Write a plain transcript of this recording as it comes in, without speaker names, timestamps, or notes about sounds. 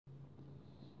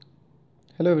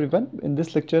Hello everyone. In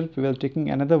this lecture, we are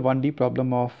taking another 1D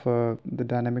problem of the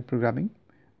dynamic programming.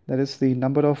 That is the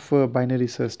number of binary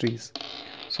search trees.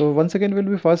 So once again, we'll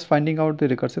be first finding out the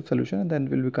recursive solution, and then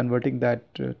we'll be converting that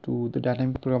to the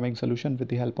dynamic programming solution with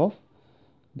the help of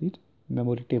the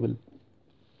memory table.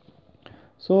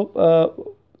 So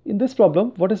in this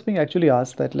problem, what is being actually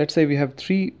asked that let's say we have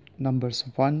three numbers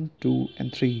 1, 2,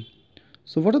 and 3.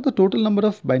 So what are the total number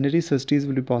of binary search trees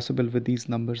will be possible with these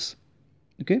numbers?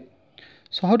 Okay.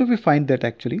 So how do we find that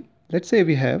actually? Let's say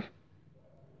we have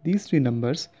these three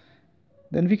numbers,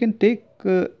 then we can take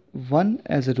 1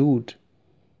 as a root,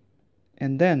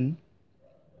 and then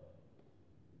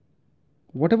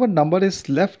whatever number is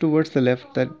left towards the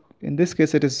left, that in this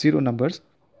case it is 0 numbers,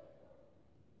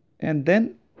 and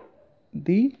then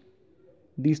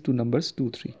these two numbers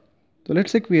 2, 3. So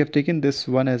let's say we have taken this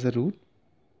 1 as a root,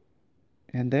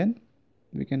 and then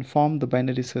we can form the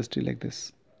binary search tree like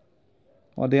this.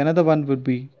 Or the another one would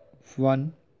be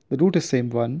 1, the root is same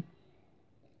 1,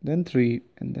 then 3,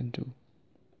 and then 2.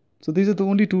 So these are the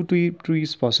only two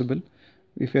trees possible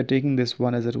if we are taking this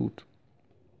 1 as a root.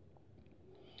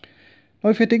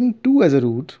 Now if we are taking 2 as a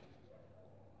root,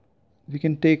 we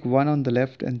can take 1 on the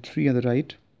left and 3 on the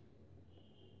right.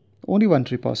 Only one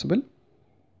tree possible.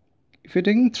 If we are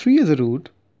taking 3 as a root,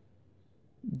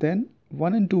 then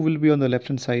 1 and 2 will be on the left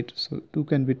hand side. So 2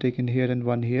 can be taken here and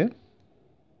 1 here.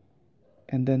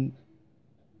 And then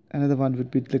another one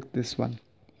would be like this one.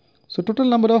 So total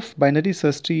number of binary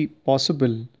search tree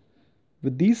possible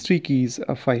with these three keys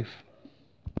are 5.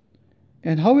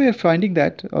 And how we are finding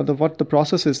that, or what the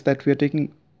process is that we are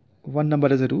taking one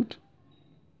number as a root,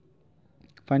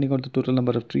 finding out the total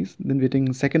number of trees, then we are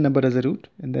taking second number as a root,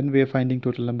 and then we are finding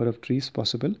total number of trees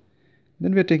possible.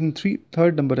 Then we are taking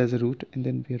third number as a root, and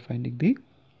then we are finding the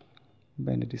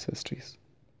binary search trees.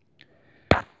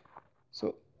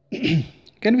 So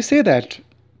can we say that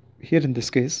here in this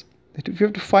case, that if you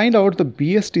have to find out the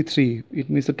BST3, it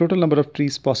means the total number of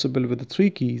trees possible with the three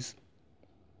keys.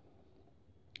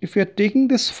 If we are taking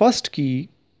this first key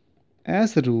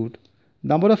as the root,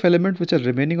 number of elements which are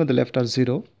remaining on the left are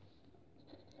 0.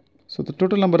 So the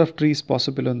total number of trees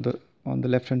possible on the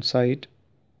left hand side,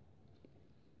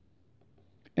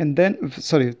 and then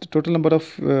the total number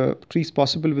of trees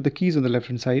possible with the keys on the left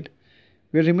hand side,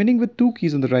 we are remaining with 2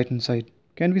 keys on the right hand side.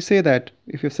 Can we say that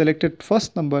if you have selected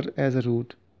first number as a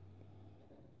root,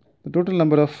 the total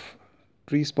number of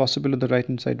trees possible on the right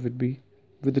hand side would be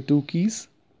with the 2 keys,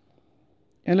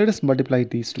 and let us multiply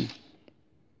these two.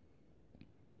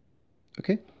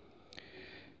 Okay.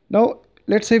 Now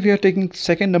let's say we are taking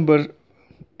second number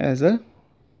as a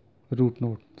root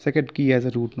node, second key as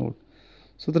a root node.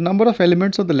 So the number of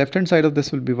elements on the left hand side of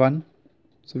this will be 1.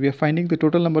 So we are finding the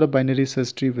total number of binary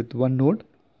search tree with one node.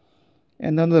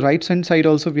 And on the right hand side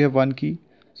also we have one key.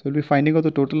 So we'll be finding out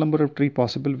the total number of tree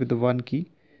possible with the one key,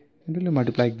 and we'll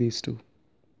multiply these two.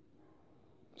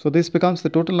 So this becomes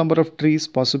the total number of trees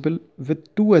possible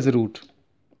with 2 as a root,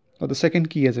 or the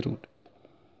second key as a root.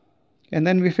 And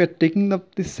then if we are taking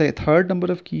up this third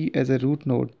number of key as a root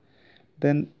node,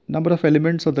 then number of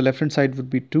elements on the left hand side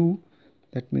would be 2.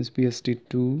 That means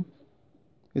BST2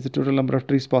 is the total number of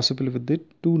trees possible with the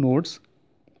 2 nodes,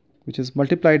 which is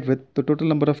multiplied with the total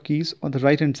number of keys on the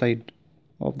right hand side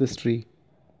of this tree.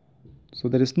 So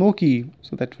there is no key,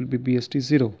 so that will be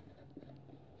BST0.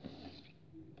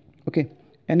 Okay,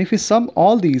 and if we sum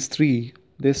all these three,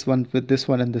 this one with this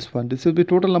one and this one, this will be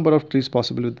total number of trees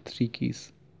possible with the 3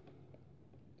 keys.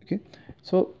 Okay,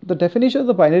 so the definition of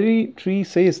the binary tree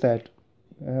says that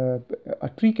a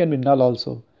tree can be null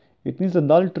also. It means the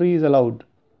null tree is allowed.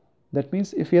 That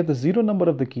means if we have the 0 number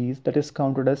of the keys, that is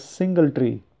counted as single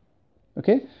tree.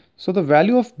 Okay, so the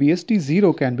value of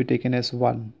BST0 can be taken as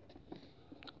 1.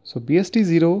 So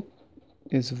BST0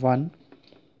 is 1.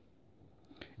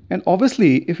 And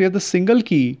obviously, if you have the single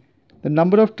key, the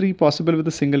number of tree possible with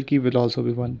the single key will also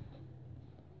be 1.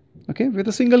 Okay, with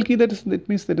a single key, that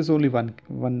means there is only one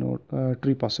node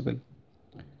tree possible.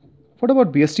 What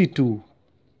about BST2?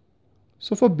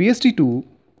 So for BST2,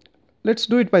 let's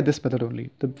do it by this method only,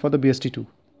 for the BST2.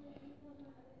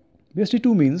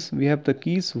 BST2 means we have the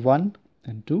keys 1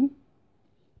 and 2.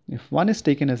 If 1 is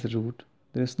taken as the root,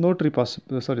 there is no tree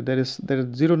possible. There is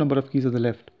 0 number of keys on the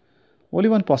left. Only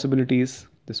one possibility is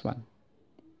this one.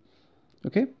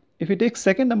 Okay. If we take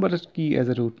second number of key as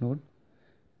a root node,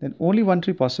 then only one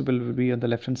tree possible will be on the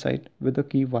left hand side with the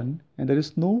key 1, and there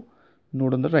is no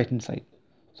node on the right hand side.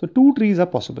 So 2 trees are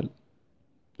possible.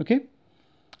 Okay.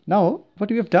 Now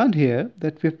what we have done here,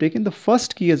 that we have taken the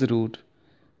first key as a root.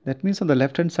 That means on the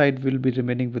left hand side we will be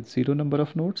remaining with 0 number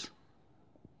of nodes.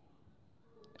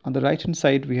 On the right hand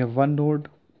side we have one node.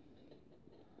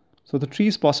 So the tree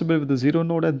is possible with the 0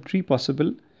 node and tree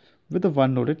possible with the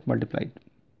 1 node it multiplied.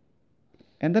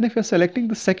 And then if you're selecting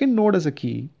the second node as a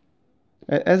key,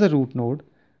 as a root node,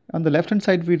 on the left hand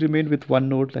side we remain with 1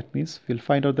 node. That means we'll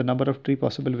find out the number of tree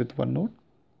possible with 1 node.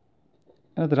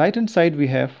 And on the right hand side we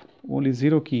have only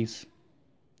 0 keys,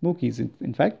 no keys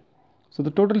in fact. So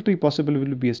the total tree possible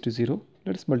will be BST 0.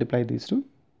 Let us multiply these two.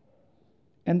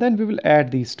 And then we will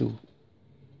add these two.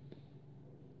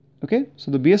 Okay, so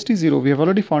the BST 0, we have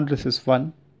already found this is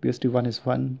 1, BST 1 is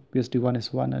 1, BST 1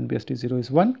 is 1, and BST 0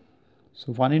 is 1.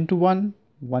 So 1 into 1,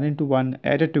 1 into 1,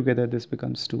 added together, this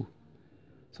becomes 2.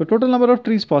 So total number of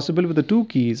trees possible with the 2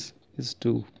 keys is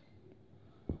 2.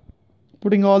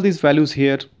 Putting all these values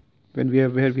here, where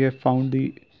we have found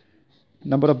the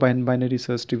number of binary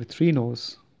search tree with 3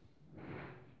 nodes,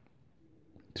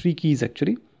 3 keys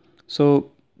actually.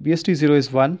 So BST 0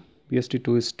 is 1, BST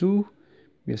 2 is 2,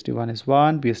 BST 1 is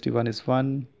 1, BST 1 is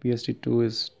 1, BST 2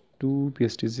 is 2,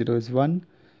 BST 0 is 1.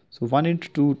 So 1 into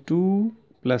 2, 2,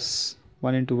 plus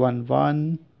 1 into 1,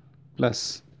 1,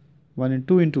 plus 1 and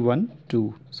 2 into 1,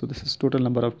 2. So this is total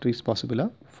number of trees possible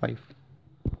are 5.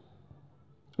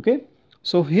 Okay.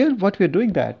 So here what we are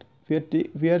doing that,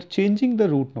 we are changing the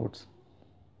root nodes.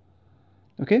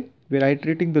 Okay. We are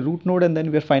iterating the root node and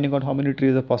then we are finding out how many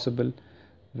trees are possible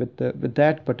with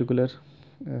that particular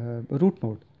root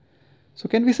node. So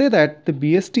can we say that the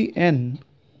BST n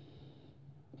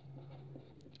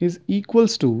is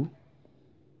equals to,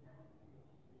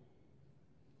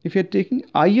 if you are taking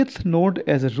ith node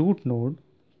as a root node,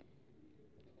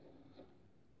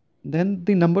 then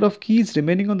the number of keys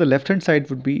remaining on the left hand side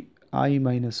would be I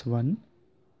minus 1,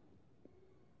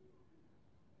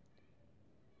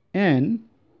 and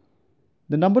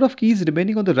the number of keys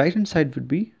remaining on the right hand side would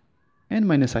be n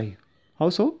minus I. How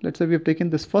so? Let's say we have taken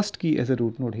this first key as a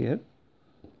root node here.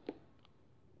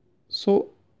 So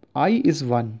I is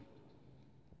 1.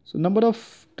 So number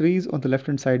of trees on the left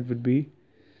hand side would be,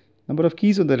 number of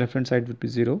keys on the left hand side would be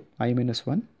 0, I minus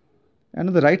 1. And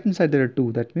on the right hand side there are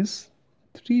 2, that means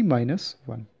 3 minus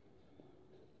 1.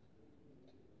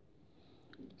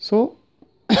 So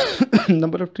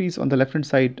number of trees on the left hand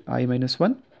side I minus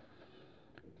 1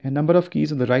 and number of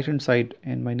keys on the right hand side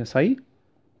n minus I.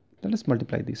 Let us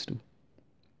multiply these two.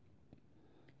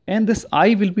 And this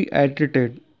I will be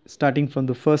iterated starting from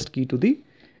the first key to the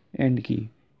end key,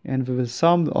 and we will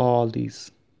sum all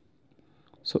these.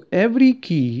 So every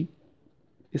key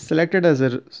is selected as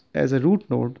a root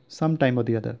node sometime or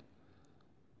the other.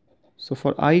 So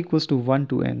for I equals to 1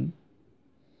 to n,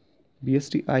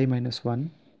 BST I minus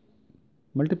 1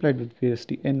 multiplied with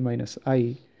BST n minus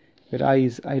I, where I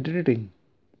is iterating.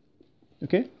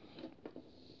 Okay.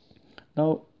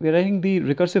 Now we are writing the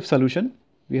recursive solution.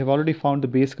 We have already found the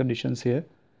base conditions here.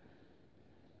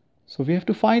 So we have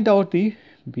to find out the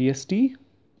BST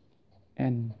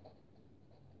n.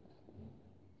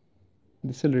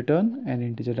 This will return an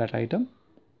integer data item.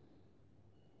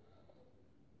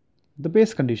 The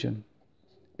base condition,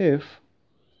 if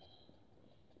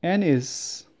n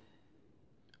is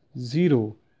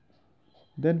 0,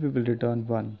 then we will return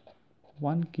 1.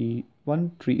 One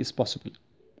tree is possible.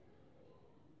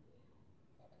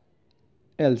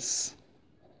 Else,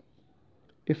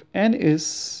 if n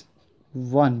is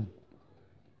 1,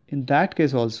 in that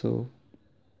case also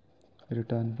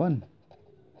return 1.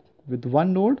 With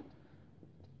one node,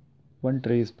 one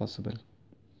tree is possible.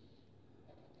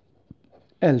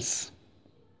 Else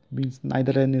means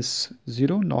neither n is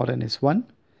 0 nor n is 1.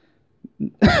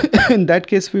 In that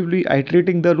case, we will be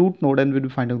iterating the root node and we will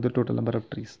be finding the total number of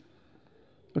trees.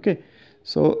 Okay,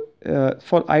 so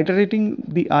for iterating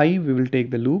the I, we will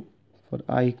take the loop for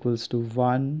I equals to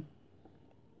 1,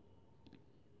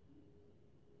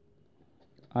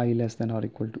 I less than or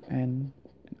equal to n,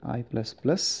 and I plus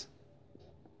plus.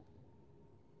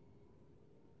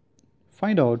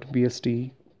 Find out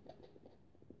BST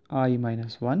I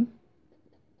minus 1.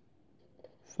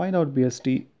 Find out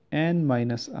BST n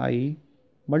minus I.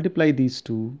 Multiply these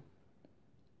two.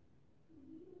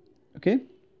 Okay,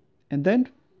 and then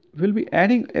we'll be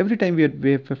adding every time we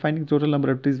are finding total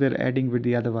number of trees. We are adding with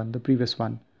the other one, the previous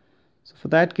one. So for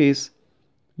that case,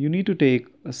 you need to take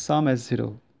a sum as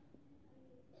 0.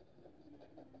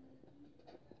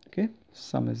 Okay,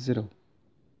 sum is 0,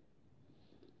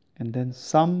 and then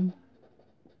sum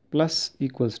plus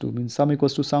equals to means sum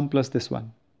equals to sum plus this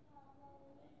one.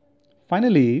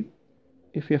 Finally,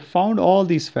 if we have found all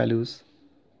these values,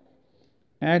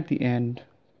 at the end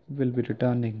we'll be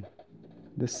returning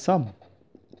this sum,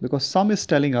 because sum is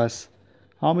telling us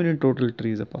how many total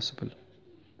trees are possible.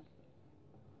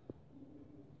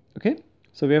 Okay,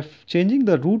 so we are changing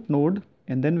the root node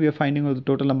and then we are finding out the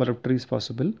total number of trees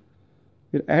possible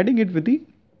we're adding it with the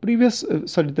previous,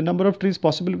 the number of trees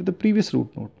possible with the previous root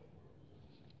node.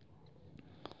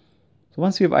 So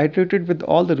once we have iterated with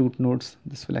all the root nodes,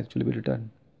 this will actually be returned.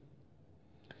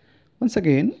 Once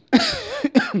again,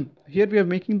 here we are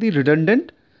making the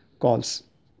redundant calls.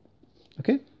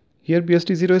 Okay, here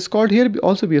BST0 is called, here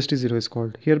also BST0 is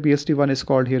called, here BST1 is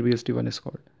called, here BST1 is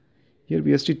called, here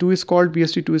BST2 is called,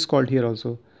 BST2 is called here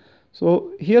also.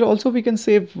 So here also we can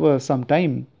save some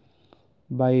time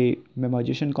by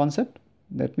memorization concept.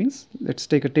 That means let's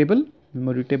take a table,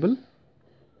 memory table.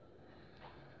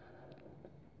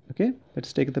 Okay,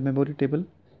 let's take the memory table.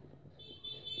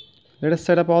 Let us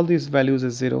set up all these values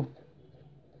as 0.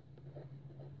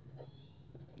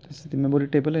 This is the memory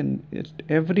table, and at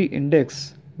every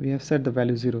index we have set the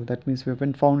value 0. That means we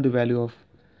haven't found the value of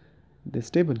this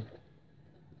table,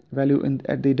 value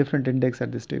at the different index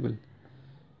at this table.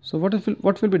 So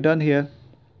what will be done here,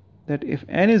 that if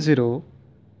n is 0,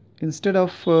 instead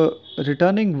of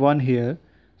returning 1 here,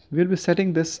 we'll be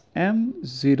setting this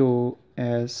m0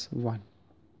 as 1.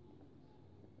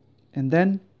 And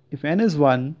then if n is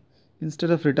 1, instead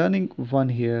of returning 1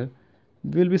 here,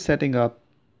 we'll be setting up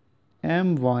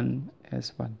m1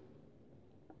 as 1.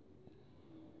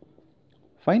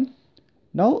 Fine.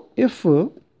 Now if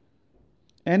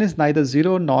n is neither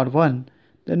 0 nor 1,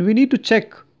 then we need to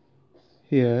check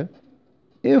here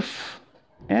if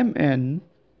mn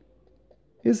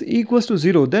is equals to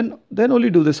 0, then only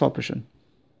do this operation.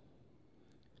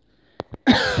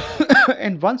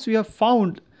 And once we have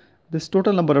found this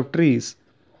total number of trees,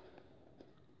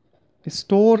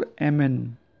 store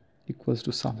mn equals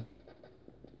to sum.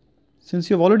 Since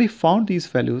you have already found these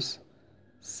values,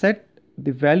 set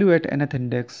the value at nth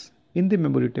index in the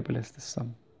memory table as the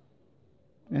sum.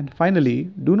 And finally,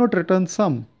 do not return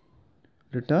sum,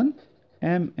 return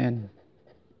mn.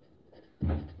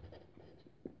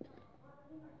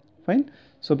 Fine.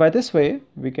 So by this way,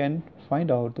 we can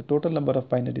find out the total number of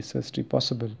binary search tree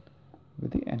possible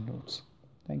with the n nodes.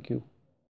 Thank you.